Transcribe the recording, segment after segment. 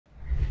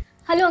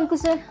Hello Ankush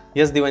Sir.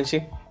 Yes, Divanshi.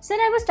 Sir,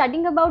 I was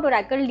studying about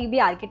Oracle DBA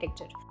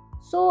architecture.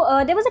 So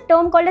there was a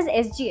term called as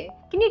SGA.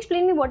 Can you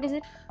explain me what is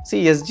it?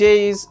 See,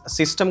 SGA is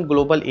System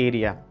Global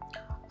Area.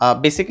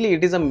 Basically,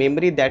 it is a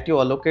memory that you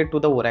allocate to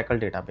the Oracle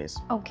database.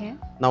 Okay.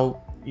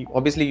 Now,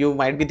 obviously, you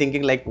might be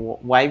thinking like,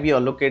 why we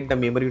allocate the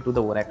memory to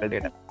the Oracle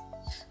database?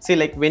 See,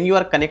 like when you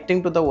are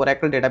connecting to the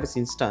Oracle database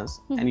instance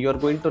and you are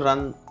going to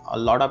run a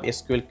lot of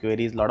SQL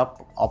queries, lot of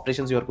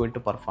operations you are going to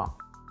perform.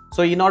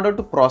 So in order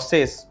to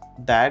process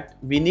that,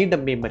 we need a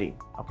memory.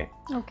 Okay.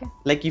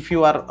 Like if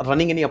you are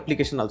running any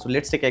application also,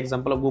 let's take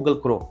example of Google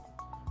Chrome.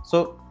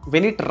 So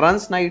when it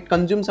runs now, it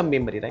consumes some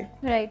memory, right?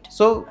 Right.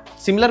 So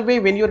similar way,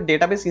 when your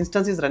database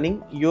instance is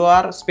running, you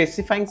are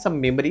specifying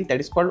some memory that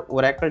is called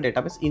Oracle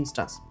database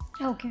instance.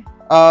 Okay.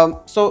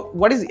 So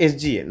what is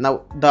SGA?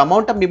 Now the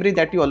amount of memory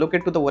that you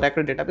allocate to the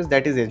Oracle database,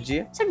 that is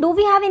SGA. So do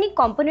we have any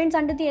components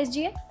under the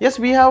SGA? Yes,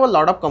 we have a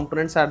lot of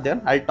components are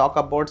there. I'll talk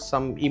about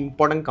some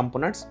important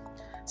components.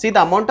 See,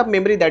 the amount of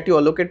memory that you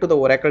allocate to the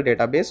Oracle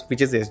database,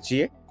 which is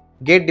SGA,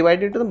 get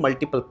divided into the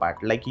multiple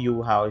part. Like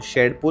you have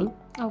shared pool,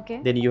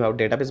 then you have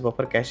database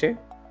buffer cache,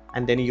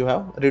 and then you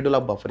have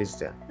redo-log buffer is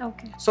there.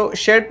 So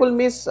shared pool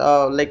means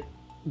like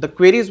the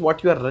queries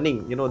what you are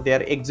running, you know,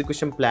 their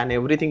execution plan,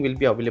 everything will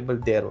be available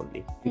there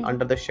only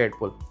under the shared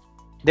pool.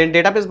 Then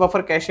database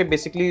buffer cache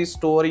basically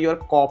store your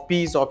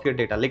copies of your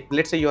data. Like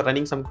let's say you are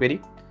running some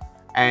query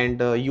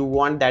and you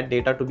want that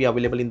data to be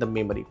available in the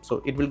memory,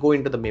 so it will go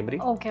into the memory,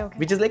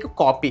 which is like a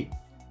copy,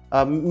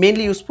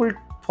 mainly useful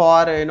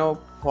for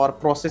for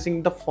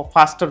processing the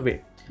faster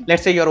way.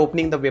 Let's say you are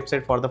opening the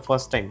website for the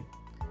first time,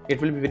 it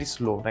will be very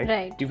slow,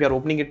 right? If you are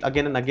opening it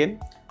again and again,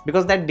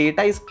 because that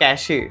data is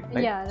cached,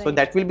 right? So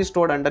that will be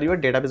stored under your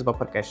database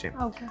buffer cache.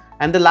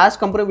 And the last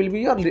component will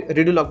be your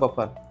redo-log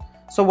buffer.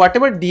 So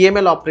whatever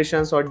DML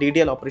operations or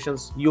DDL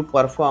operations you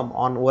perform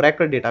on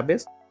Oracle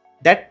database,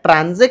 that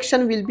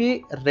transaction will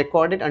be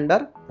recorded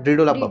under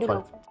redo-log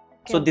buffer.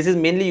 So this is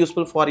mainly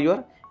useful for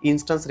your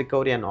instance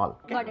recovery and all.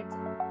 Got it.